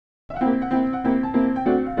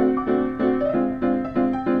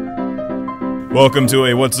Welcome to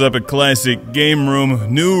a What's Up at Classic Game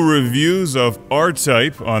Room. New reviews of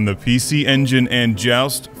R-Type on the PC Engine and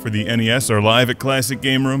Joust for the NES are live at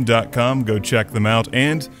ClassicGameRoom.com. Go check them out.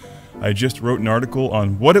 And I just wrote an article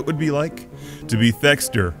on what it would be like to be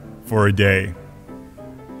Thexder for a day.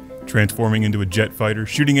 Transforming into a jet fighter,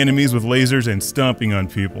 shooting enemies with lasers, and stomping on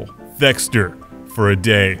people. Thexder for a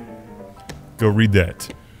day. Go read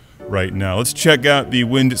that right now. Let's check out the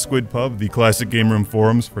Wind Squid Pub, the Classic Game Room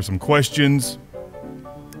forums, for some questions.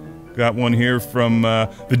 Got one here from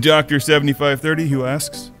the Dr. 7530 who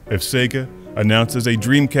asks, if Sega announces a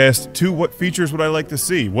Dreamcast 2, what features would I like to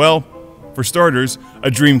see? Well, for starters, a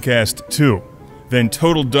Dreamcast 2. Then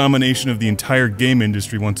total domination of the entire game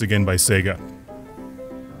industry once again by Sega.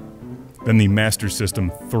 Then the Master System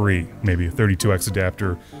 3, maybe a 32X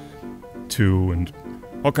adapter 2, and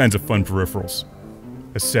all kinds of fun peripherals.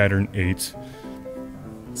 A Saturn 8.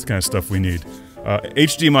 It's the kind of stuff we need.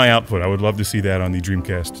 HDMI output, I would love to see that on the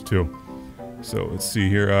Dreamcast too. So let's see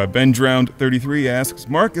here. Ben Drowned 33 asks,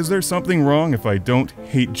 Mark, is there something wrong if I don't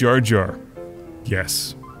hate Jar Jar?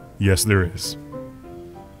 Yes. Yes, there is.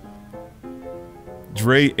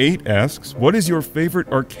 Dre8 asks, what is your favorite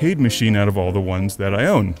arcade machine out of all the ones that I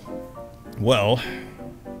own? Well,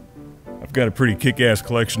 I've got a pretty kick-ass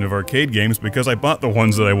collection of arcade games because I bought the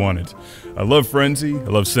ones that I wanted. I love Frenzy, I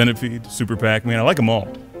love Centipede, Super Pac-Man, I like them all.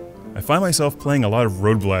 I find myself playing a lot of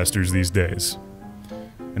Road Blasters these days.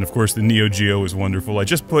 And of course the Neo Geo is wonderful. I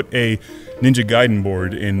just put a Ninja Gaiden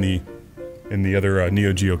board in the other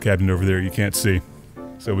Neo Geo cabinet over there you can't see.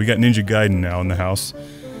 So we got Ninja Gaiden now in the house.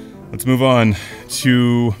 Let's move on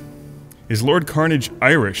to... Is Lord Carnage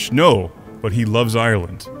Irish? No, but he loves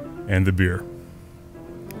Ireland. And the beer.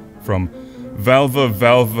 From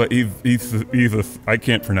Valva Edith. I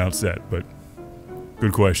can't pronounce that, but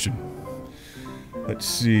good question. Let's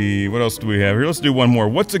see, what else do we have here? Let's do one more.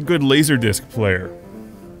 What's a good LaserDisc player?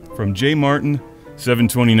 From J. Martin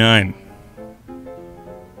 729.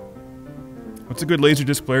 What's a good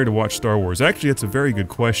LaserDisc player to watch Star Wars? Actually, that's a very good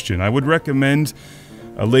question. I would recommend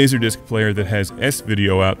a LaserDisc player that has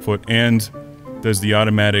S-video output and does the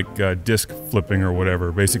automatic disc flipping or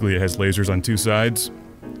whatever. Basically, it has lasers on two sides.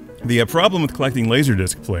 The problem with collecting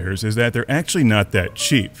LaserDisc players is that they're actually not that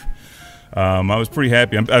cheap. I was pretty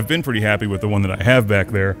happy. I've been pretty happy with the one that I have back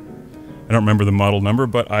there. I don't remember the model number,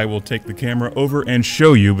 but I will take the camera over and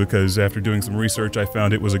show you because after doing some research, I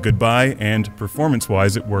found it was a good buy, and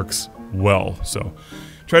performance-wise, it works well. So,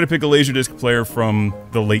 try to pick a LaserDisc player from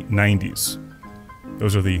the late 90s.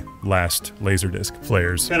 Those are the last LaserDisc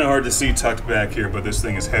players. Kind of hard to see tucked back here, but this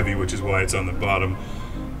thing is heavy, which is why it's on the bottom.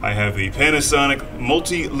 I have the Panasonic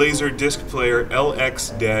Multi-Laser Disc Player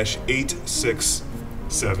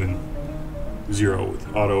LX-8670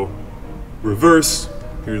 with auto reverse.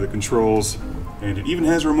 Here are the controls, and it even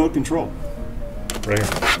has a remote control. Right here.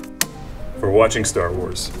 For watching Star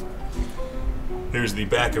Wars. Here's the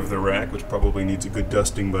back of the rack, which probably needs a good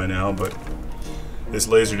dusting by now, but this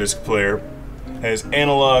LaserDisc player has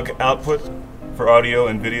analog output for audio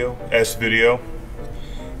and video, S-video,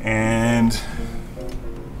 and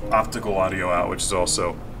optical audio out, which is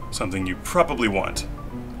also something you probably want.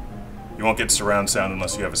 You won't get surround sound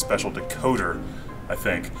unless you have a special decoder, I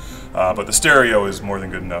think. But the stereo is more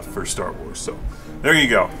than good enough for Star Wars. So there you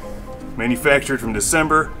go. Manufactured from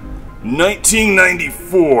December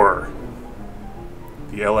 1994.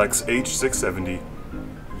 The LX-H670U.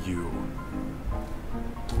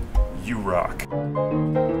 You rock.